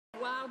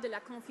voir de la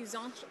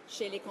confusion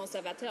chez les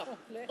conservateurs.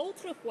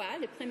 Autrefois,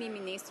 le premier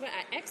ministre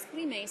a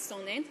exprimé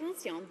son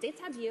intention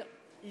d'établir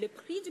le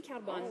prix du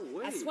carbone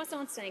à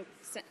 65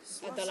 $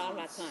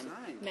 la tonne.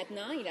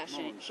 Maintenant, il a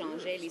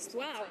changé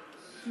l'histoire.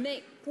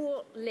 Mais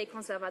pour les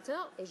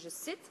conservateurs, et je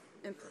cite,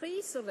 un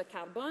prix sur le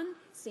carbone,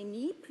 c'est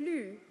ni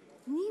plus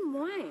ni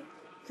moins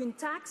qu'une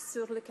taxe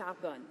sur le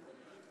carbone.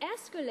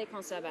 Est-ce que les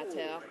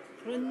conservateurs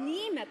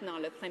renient maintenant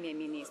le premier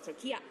ministre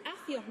qui a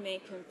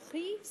affirmé qu'un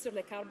prix sur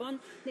le carbone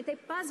n'était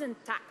pas une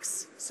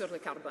taxe sur le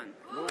carbone?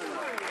 Le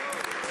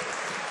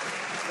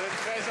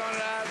très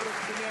honorable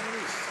Premier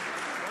ministre.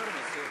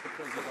 Monsieur le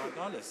Président,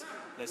 dans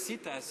la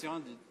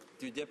citation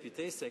du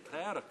député, c'est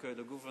clair que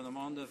le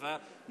gouvernement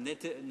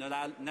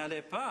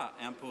n'allait pas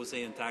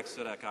imposer une taxe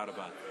sur le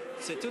carbone.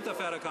 C'est tout à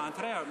fait le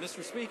contraire.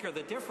 Mr. Speaker,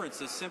 the difference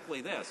is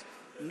simply this.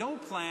 No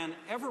plan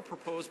ever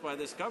proposed by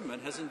this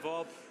government has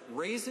involved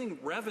raising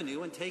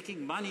revenue and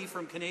taking money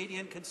from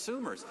Canadian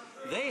consumers.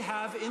 They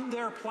have in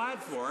their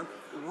platform,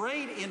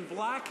 right in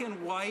black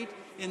and white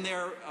in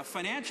their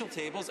financial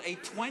tables, a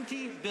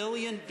 $20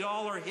 billion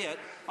hit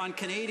on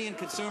Canadian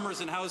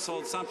consumers and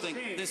households, something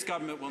this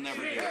government will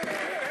never do.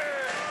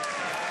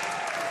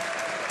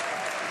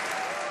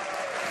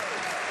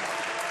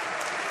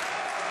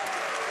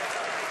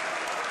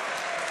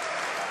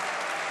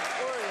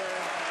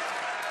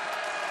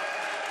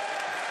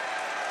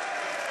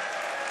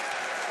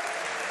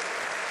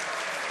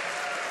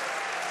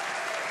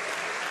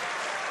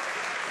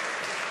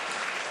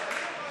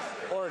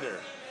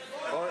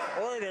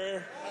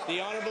 Order. The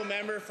honourable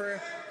member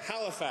for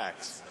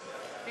Halifax.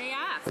 They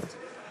asked.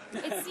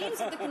 It seems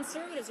that the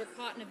Conservatives are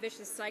caught in a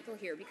vicious cycle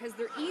here because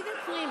they're either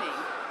claiming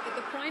that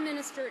the Prime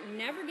Minister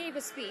never gave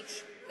a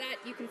speech that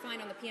you can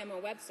find on the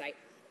PMO website,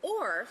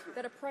 or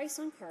that a price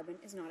on carbon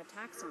is not a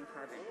tax on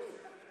carbon.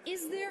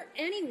 Is there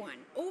anyone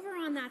over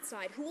on that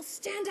side who will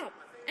stand up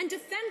and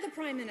defend the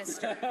Prime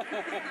Minister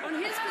on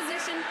his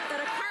position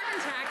that a carbon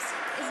tax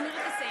is not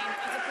the same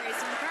as a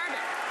price on carbon?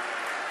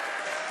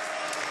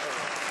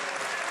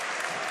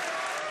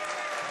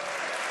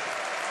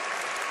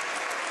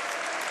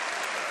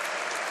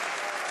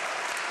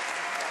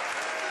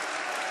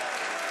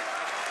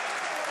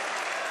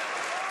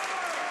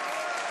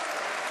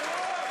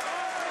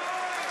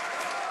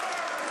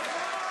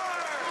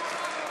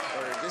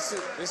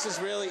 This is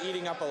really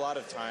eating up a lot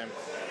of time.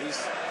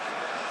 These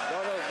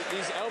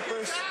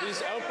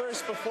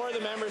outbursts before the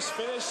members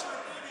finish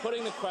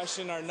putting the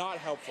question are not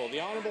helpful.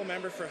 The honourable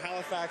member for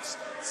Halifax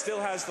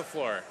still has the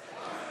floor.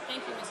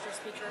 Thank you, Mr.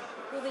 Speaker.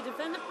 Will they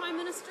defend the Prime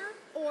Minister,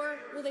 or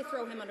will they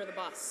throw him under the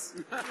bus?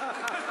 The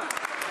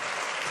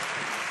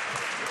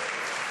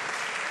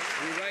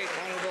right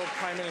honourable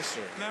Prime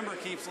Minister. The member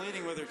keeps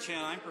leading with her chin.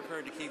 I'm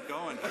prepared to keep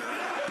going here.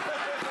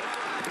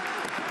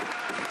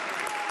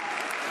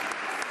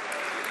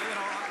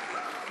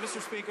 Mr.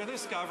 Speaker,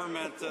 this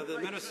government, the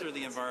Minister of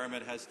the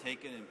Environment, has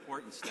taken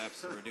important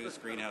steps to reduce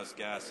greenhouse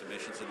gas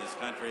emissions in this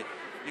country,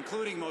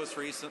 including most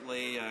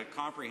recently a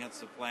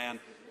comprehensive plan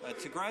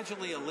to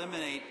gradually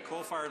eliminate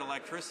coal-fired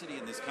electricity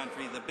in this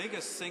country, the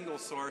biggest single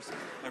source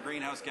of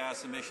greenhouse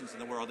gas emissions in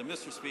the world. And,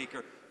 Mr.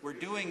 Speaker, we're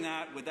doing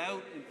that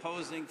without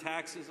imposing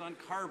taxes on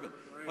carbon.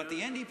 What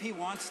the NDP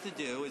wants to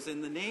do is,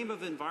 in the name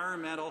of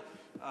environmental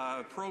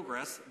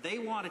progress, they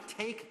want to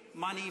take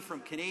money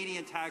from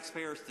Canadian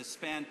taxpayers to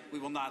spend. We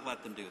will not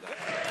let them do that.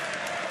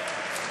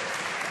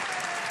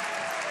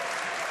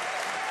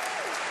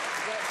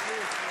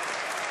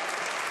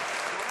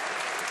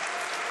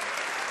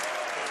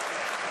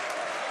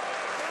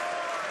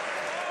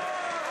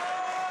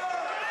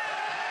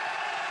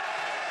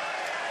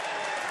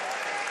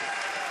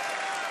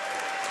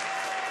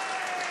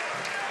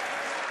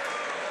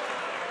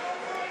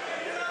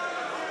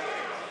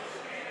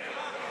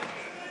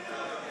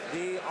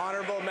 The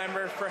honourable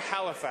member for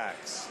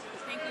Halifax.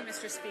 Thank you,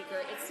 Mr. Speaker.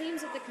 It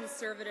seems that the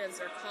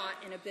Conservatives are caught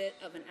in a bit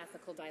of an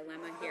ethical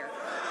dilemma here.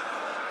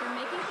 They're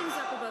making things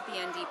up about the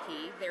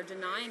NDP. They're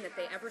denying that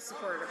they ever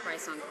supported a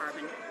price on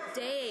carbon.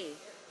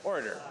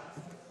 Order.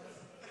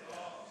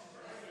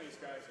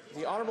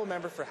 The honourable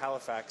member for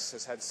Halifax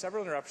has had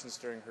several interruptions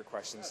during her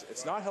questions.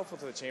 It's not helpful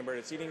to the chamber.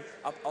 It's eating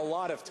up a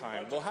lot of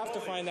time. We'll have to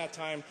find that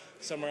time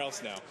somewhere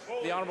else now.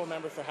 The honourable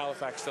member for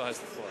Halifax still has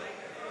the floor.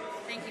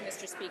 Thank you,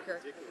 Mr. Speaker.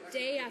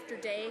 Day after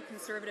day,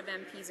 Conservative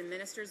MPs and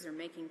ministers are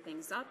making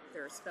things up,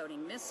 they're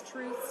spouting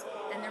mistruths,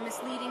 and they're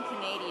misleading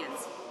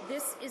Canadians.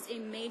 This is a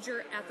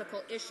major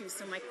ethical issue,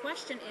 so my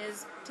question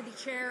is to the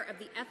chair of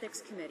the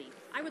Ethics Committee.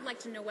 I would like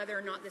to know whether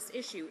or not this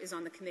issue is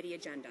on the committee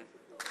agenda.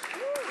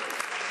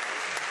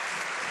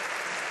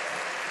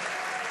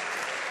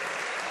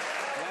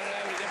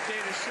 Merci,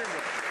 Monsieur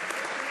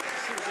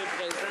le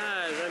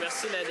Président. Je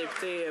remercie la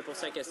députée pour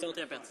sa question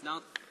très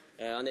pertinente.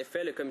 En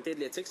effet, le comité de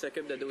l'éthique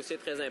s'occupe de dossiers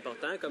très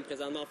importants, comme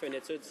présentement on fait une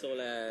étude sur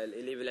la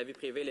vie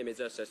privée et les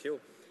médias sociaux.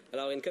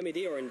 Alors, in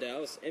committee or in the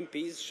House,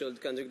 MPs should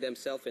conduct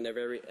themselves in a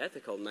very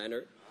ethical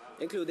manner,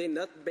 including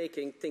not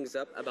making things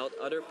up about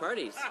other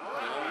parties.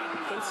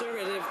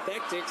 Conservative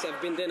tactics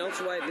have been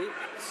denounced widely,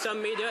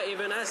 some media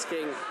even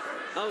asking,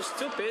 how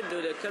stupid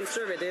do the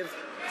Conservative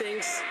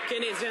thinks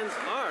Canadians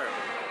are.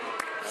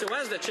 So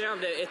as the chair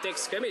of the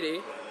Ethics Committee,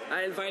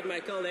 I invite my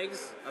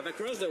colleagues of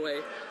across the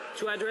way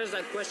to address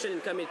that question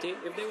in committee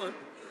if they want.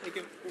 Thank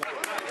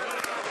you.